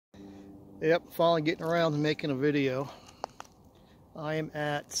Yep, finally getting around to making a video. I am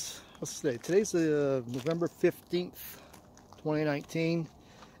at, what's today? Today's November 15th, 2019,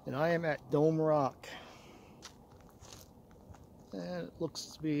 and I am at Dome Rock. And it looks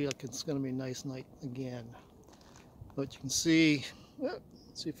to be like it's going to be a nice night again. But you can see, let's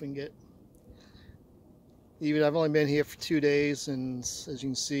see if we can get, I've only been here for 2 days, and as you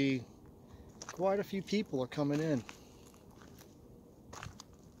can see, quite a few people are coming in.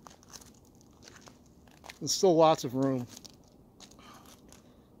 There's still lots of room.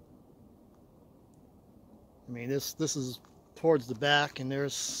 I mean, this is towards the back, and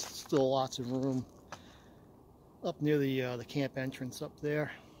there's still lots of room up near the camp entrance up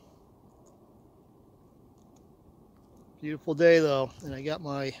there. Beautiful day though, and I got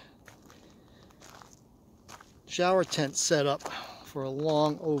my shower tent set up for a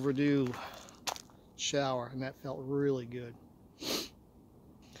long overdue shower, and that felt really good.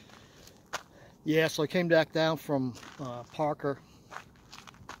 Yeah, so I came back down from Parker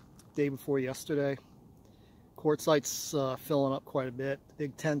day before yesterday. Quartzsite's filling up quite a bit. The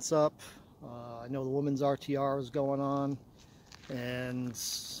big tent's up. I know the women's RTR is going on, and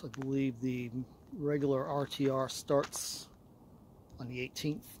I believe the regular RTR starts on the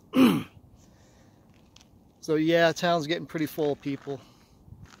 18th. So yeah, town's getting pretty full of people.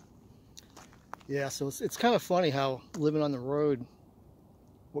 Yeah, so it's kind of funny how living on the road,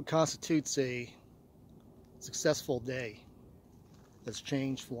 what constitutes a successful day has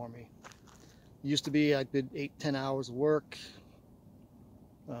changed for me. It used to be I did 8-10 hours of work,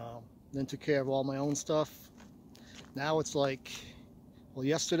 then took care of all my own stuff. Now it's like, well,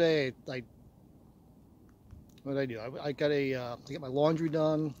 yesterday what did I do? I got to get my laundry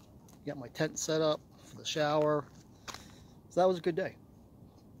done, got my tent set up for the shower. So that was a good day.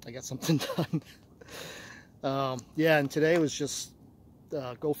 I got something done. Yeah, and today was just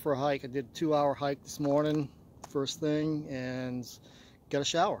go for a hike. I did a 2-hour hike this morning, first thing, and got a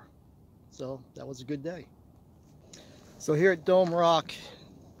shower. So that was a good day. So here at Dome Rock,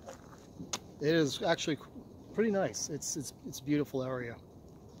 it is actually pretty nice. It's a beautiful area,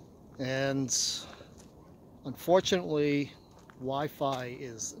 and unfortunately, Wi-Fi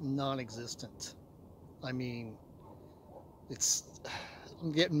is non-existent. I mean,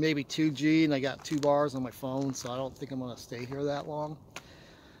 I'm getting maybe 2G, and I got 2 bars on my phone, so I don't think I'm going to stay here that long.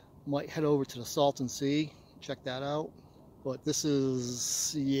 Might head over to the Salton Sea, check that out. But this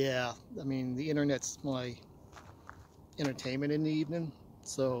is, yeah, I mean, the internet's my entertainment in the evening,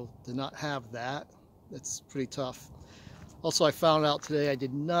 so to not have that, it's pretty tough. Also, I found out today I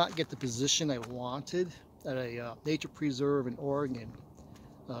did not get the position I wanted at a nature preserve in Oregon.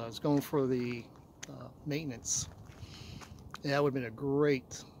 I was going for the maintenance. Yeah, that would have been a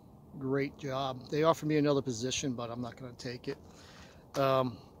great job. They offered me another position, but I'm not going to take it.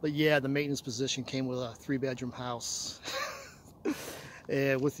 But yeah, the maintenance position came with a 3-bedroom house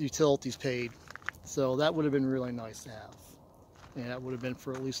and with utilities paid. So that would have been really nice to have. And that would have been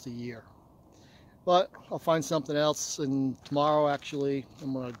for at least a year. But I'll find something else, and tomorrow actually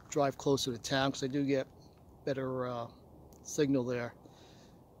I'm going to drive closer to town because I do get better signal there,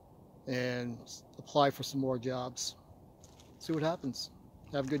 and apply for some more jobs. See what happens.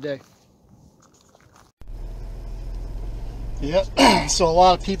 Have a good day. Yep, so a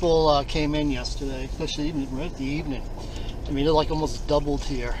lot of people came in yesterday, especially even right at the evening. I mean, it like almost doubled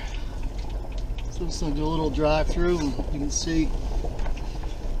here. So I'm just going to do a little drive through, and you can see.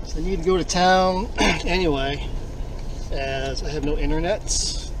 So I need to go to town anyway, as I have no internet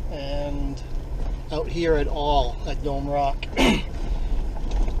and out here at all at Dome Rock.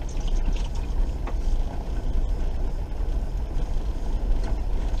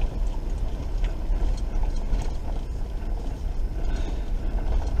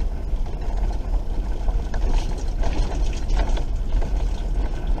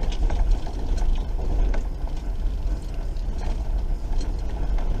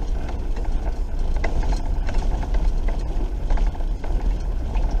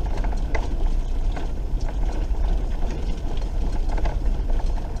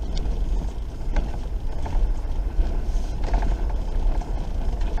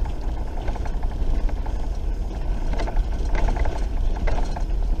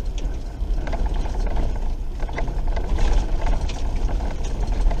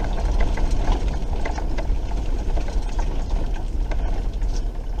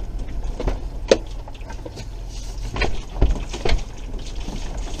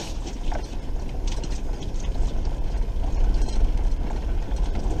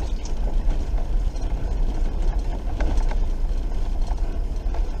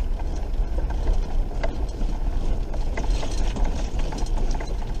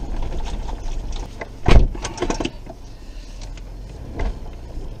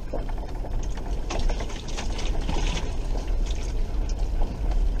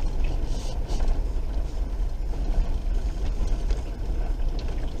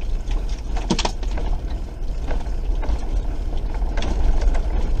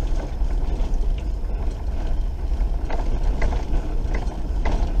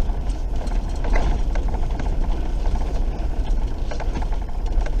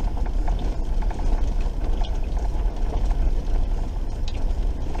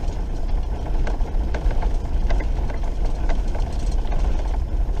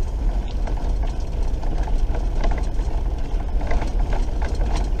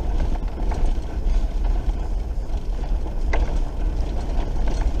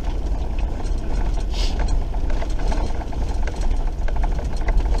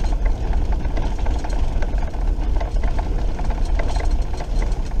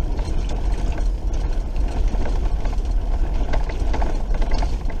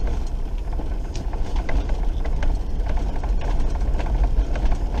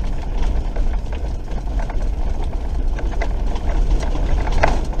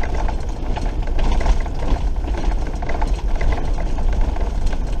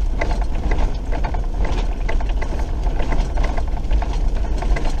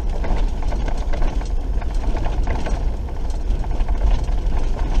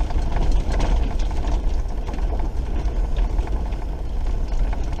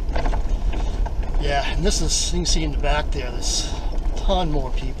 And this is, you can see in the back there, there's a ton more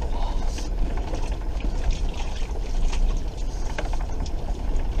people.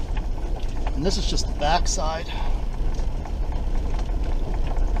 And this is just the back side.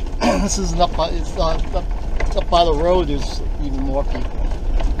 This isn't up by, it's up by the road, there's even more people.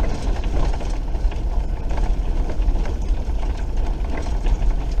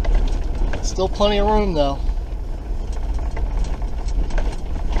 Still plenty of room though.